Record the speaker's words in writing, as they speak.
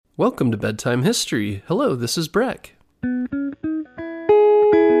Welcome to Bedtime History. Hello, this is Breck.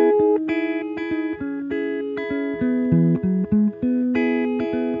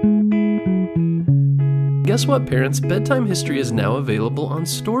 Guess what, parents? Bedtime History is now available on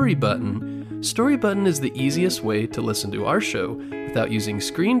Storybutton. Storybutton is the easiest way to listen to our show without using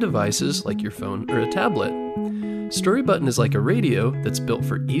screen devices like your phone or a tablet. Storybutton is like a radio that's built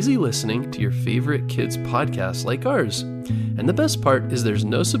for easy listening to your favorite kids' podcasts like ours. And the best part is there's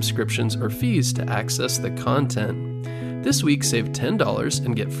no subscriptions or fees to access the content. This week, save $10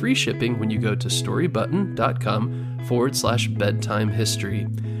 and get free shipping when you go to storybutton.com/bedtime history.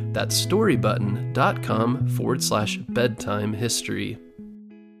 That's storybutton.com/bedtime history.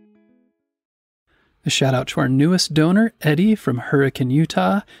 A shout out to our newest donor, Eddie from Hurricane,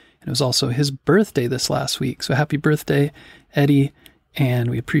 Utah. And it was also his birthday this last week. So happy birthday, Eddie, and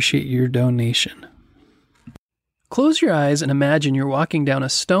we appreciate your donation. Close your eyes and imagine you're walking down a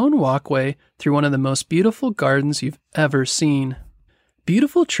stone walkway through one of the most beautiful gardens you've ever seen.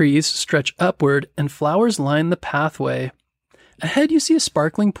 Beautiful trees stretch upward and flowers line the pathway. Ahead you see a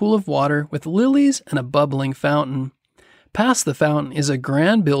sparkling pool of water with lilies and a bubbling fountain. Past the fountain is a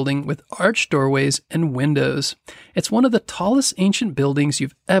grand building with arched doorways and windows. It's one of the tallest ancient buildings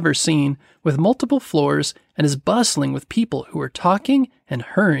you've ever seen, with multiple floors, and is bustling with people who are talking and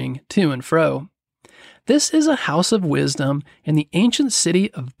hurrying to and fro. This is a house of wisdom in the ancient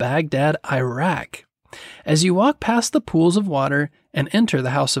city of Baghdad, Iraq. As you walk past the pools of water and enter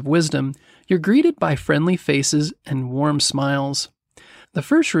the house of wisdom, you're greeted by friendly faces and warm smiles. The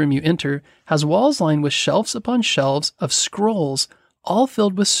first room you enter has walls lined with shelves upon shelves of scrolls, all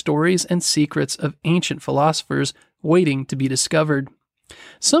filled with stories and secrets of ancient philosophers waiting to be discovered.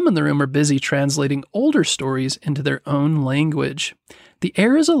 Some in the room are busy translating older stories into their own language. The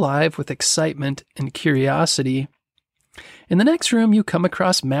air is alive with excitement and curiosity. In the next room, you come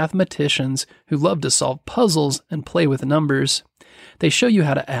across mathematicians who love to solve puzzles and play with numbers. They show you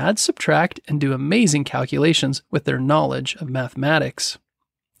how to add, subtract, and do amazing calculations with their knowledge of mathematics.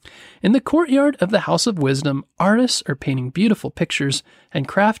 In the courtyard of the House of Wisdom, artists are painting beautiful pictures and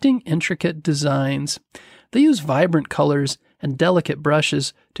crafting intricate designs. They use vibrant colors and delicate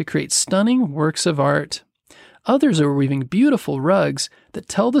brushes to create stunning works of art. Others are weaving beautiful rugs that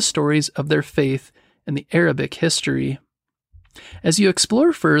tell the stories of their faith and the Arabic history. As you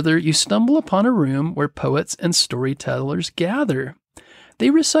explore further, you stumble upon a room where poets and storytellers gather.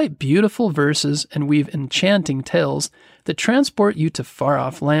 They recite beautiful verses and weave enchanting tales that transport you to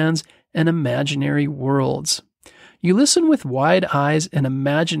far-off lands and imaginary worlds. You listen with wide eyes and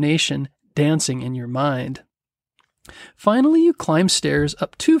imagination dancing in your mind. Finally, you climb stairs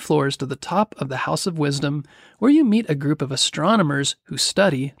up 2 floors to the top of the House of Wisdom, where you meet a group of astronomers who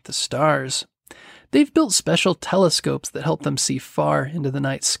study the stars. They've built special telescopes that help them see far into the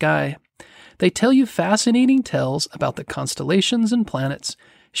night sky. They tell you fascinating tales about the constellations and planets,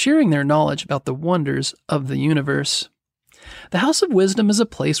 sharing their knowledge about the wonders of the universe. The House of Wisdom is a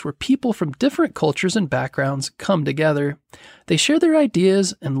place where people from different cultures and backgrounds come together. They share their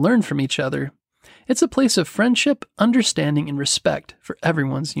ideas and learn from each other. It's a place of friendship, understanding, and respect for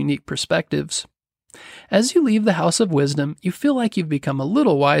everyone's unique perspectives. As you leave the House of Wisdom, you feel like you've become a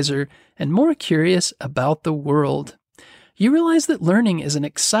little wiser and more curious about the world. You realize that learning is an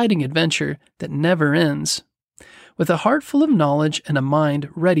exciting adventure that never ends. With a heart full of knowledge and a mind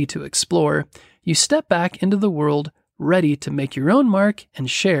ready to explore, you step back into the world ready to make your own mark and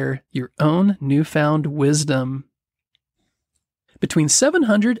share your own newfound wisdom. Between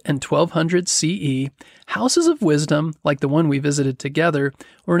 700 and 1200 CE, houses of wisdom, like the one we visited together,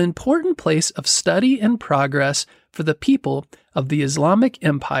 were an important place of study and progress for the people of the Islamic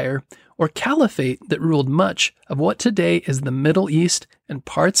Empire, or Caliphate, that ruled much of what today is the Middle East and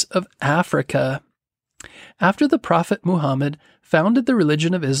parts of Africa. After the Prophet Muhammad founded the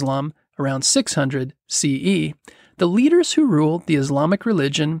religion of Islam around 600 CE, the leaders who ruled the Islamic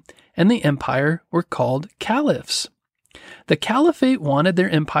religion and the empire were called caliphs. The Caliphate wanted their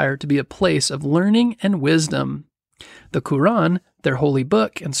empire to be a place of learning and wisdom. The Quran, their holy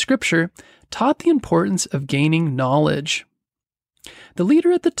book and scripture, taught the importance of gaining knowledge. The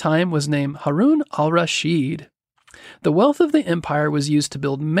leader at the time was named Harun al-Rashid. The wealth of the empire was used to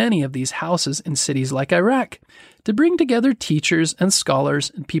build many of these houses in cities like Iraq, to bring together teachers and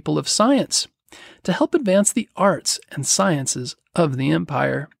scholars and people of science, to help advance the arts and sciences of the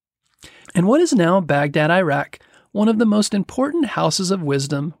empire. In what is now Baghdad, Iraq, one of the most important houses of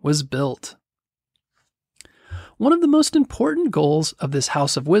wisdom was built. One of the most important goals of this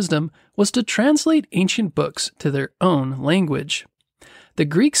house of wisdom was to translate ancient books to their own language. The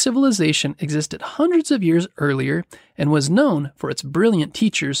Greek civilization existed hundreds of years earlier and was known for its brilliant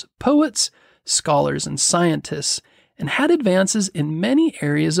teachers, poets, scholars, and scientists, and had advances in many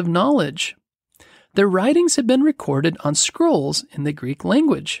areas of knowledge. Their writings had been recorded on scrolls in the Greek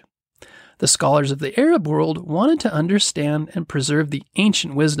language. The scholars of the Arab world wanted to understand and preserve the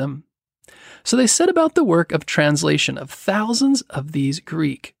ancient wisdom. So they set about the work of translation of thousands of these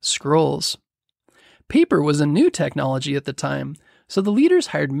Greek scrolls. Paper was a new technology at the time, so the leaders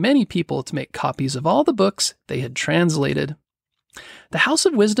hired many people to make copies of all the books they had translated. The House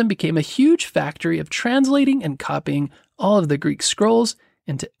of Wisdom became a huge factory of translating and copying all of the Greek scrolls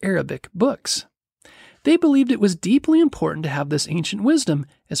into Arabic books. They believed it was deeply important to have this ancient wisdom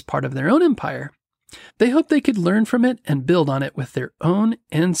as part of their own empire. They hoped they could learn from it and build on it with their own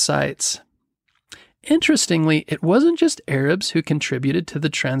insights. Interestingly, it wasn't just Arabs who contributed to the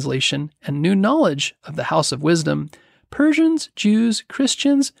translation and new knowledge of the House of Wisdom. Persians, Jews,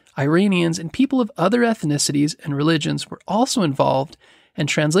 Christians, Iranians, and people of other ethnicities and religions were also involved, and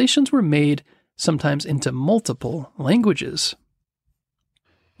translations were made, sometimes into multiple languages.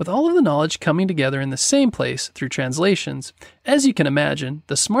 With all of the knowledge coming together in the same place through translations, as you can imagine,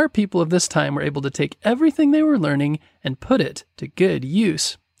 the smart people of this time were able to take everything they were learning and put it to good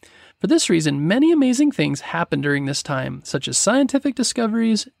use. For this reason, many amazing things happened during this time, such as scientific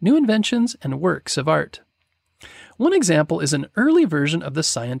discoveries, new inventions, and works of art. One example is an early version of the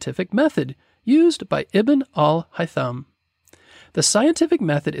scientific method, used by Ibn al-Haytham. The scientific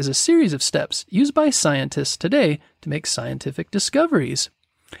method is a series of steps used by scientists today to make scientific discoveries.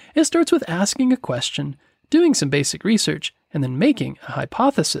 It starts with asking a question, doing some basic research, and then making a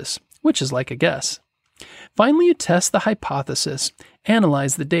hypothesis, which is like a guess. Finally, you test the hypothesis,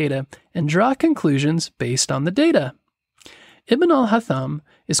 analyze the data, and draw conclusions based on the data. Ibn al-Haytham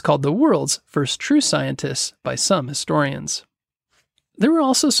is called the world's first true scientist by some historians. There were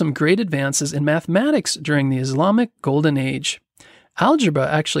also some great advances in mathematics during the Islamic Golden Age. Algebra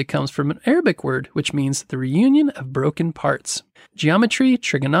actually comes from an Arabic word which means the reunion of broken parts. Geometry,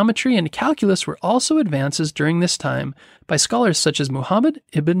 trigonometry, and calculus were also advances during this time by scholars such as Muhammad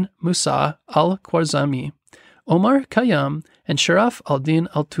ibn Musa al-Khwarizmi, Omar Khayyam, and Sharaf al-Din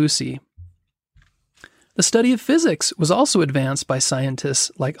al-Tusi. The study of physics was also advanced by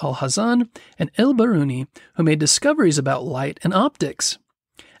scientists like Al-Hazen and al-Biruni, who made discoveries about light and optics.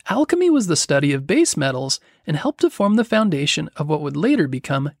 Alchemy was the study of base metals and helped to form the foundation of what would later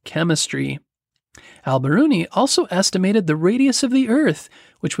become chemistry. Al-Biruni also estimated the radius of the Earth,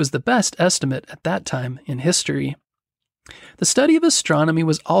 which was the best estimate at that time in history. The study of astronomy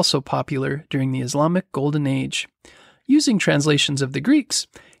was also popular during the Islamic Golden Age. Using translations of the Greeks,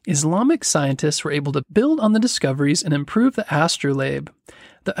 Islamic scientists were able to build on the discoveries and improve the astrolabe.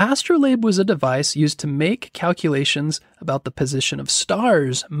 The astrolabe was a device used to make calculations about the position of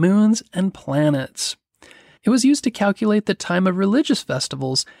stars, moons, and planets. It was used to calculate the time of religious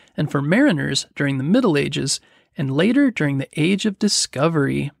festivals and for mariners during the Middle Ages and later during the Age of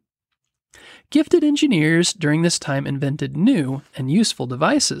Discovery. Gifted engineers during this time invented new and useful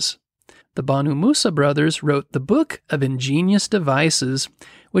devices. The Banu Musa brothers wrote the Book of Ingenious Devices,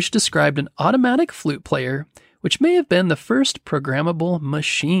 which described an automatic flute player, which may have been the first programmable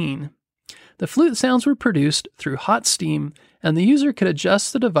machine. The flute sounds were produced through hot steam, and the user could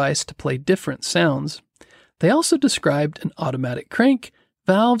adjust the device to play different sounds. They also described an automatic crank,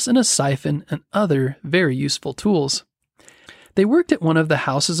 valves, and a siphon, and other very useful tools. They worked at one of the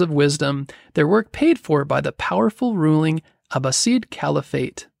houses of wisdom, their work paid for by the powerful ruling Abbasid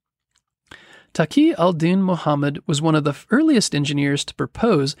Caliphate. Taqi al-Din Muhammad was one of the earliest engineers to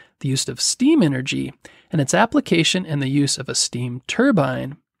propose the use of steam energy and its application in the use of a steam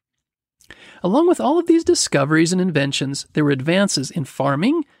turbine. Along with all of these discoveries and inventions, there were advances in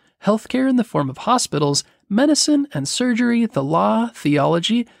farming, healthcare in the form of hospitals, medicine and surgery, the law,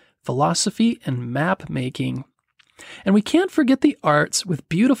 theology, philosophy, and map making. And we can't forget the arts with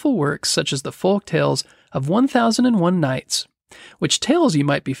beautiful works such as the folk tales of 1001 Nights, which tales you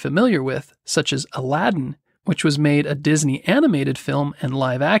might be familiar with, such as Aladdin, which was made a Disney animated film and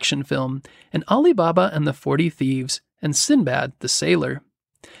live-action film, and Ali Baba and the 40 Thieves, and Sinbad the Sailor.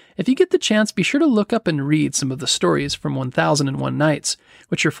 If you get the chance, be sure to look up and read some of the stories from 1001 Nights,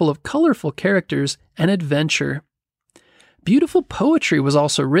 which are full of colorful characters and adventure. Beautiful poetry was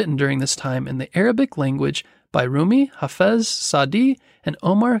also written during this time in the Arabic language by Rumi, Hafez, Sa'di, and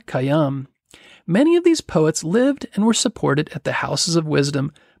Omar Khayyam. Many of these poets lived and were supported at the houses of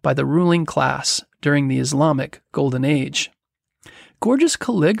wisdom by the ruling class during the Islamic Golden Age. Gorgeous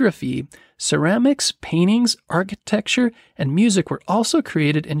calligraphy, ceramics, paintings, architecture, and music were also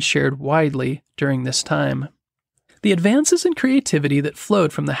created and shared widely during this time. The advances in creativity that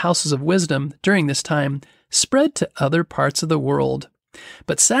flowed from the houses of wisdom during this time spread to other parts of the world.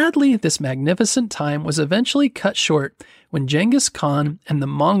 But sadly, this magnificent time was eventually cut short when Genghis Khan and the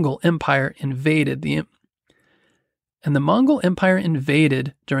Mongol Empire invaded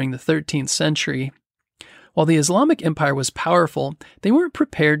during the 13th century. While the Islamic Empire was powerful, they weren't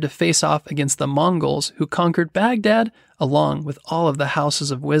prepared to face off against the Mongols who conquered Baghdad along with all of the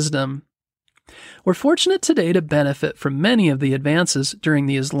houses of wisdom. We're fortunate today to benefit from many of the advances during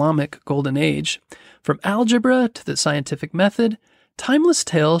the Islamic Golden Age, from algebra to the scientific method, timeless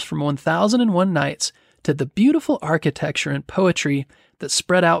tales from 1001 Nights to the beautiful architecture and poetry that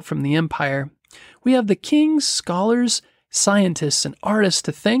spread out from the empire. We have the kings, scholars, scientists, and artists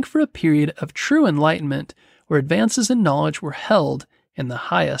to thank for a period of true enlightenment where advances in knowledge were held in the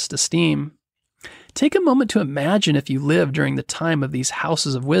highest esteem. Take a moment to imagine if you lived during the time of these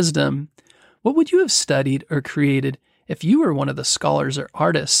houses of wisdom. What would you have studied or created if you were one of the scholars or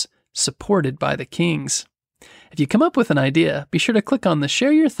artists supported by the kings? If you come up with an idea, be sure to click on the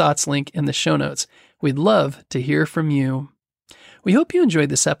Share Your Thoughts link in the show notes. We'd love to hear from you. We hope you enjoyed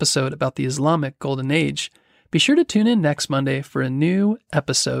this episode about the Islamic Golden Age. Be sure to tune in next Monday for a new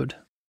episode.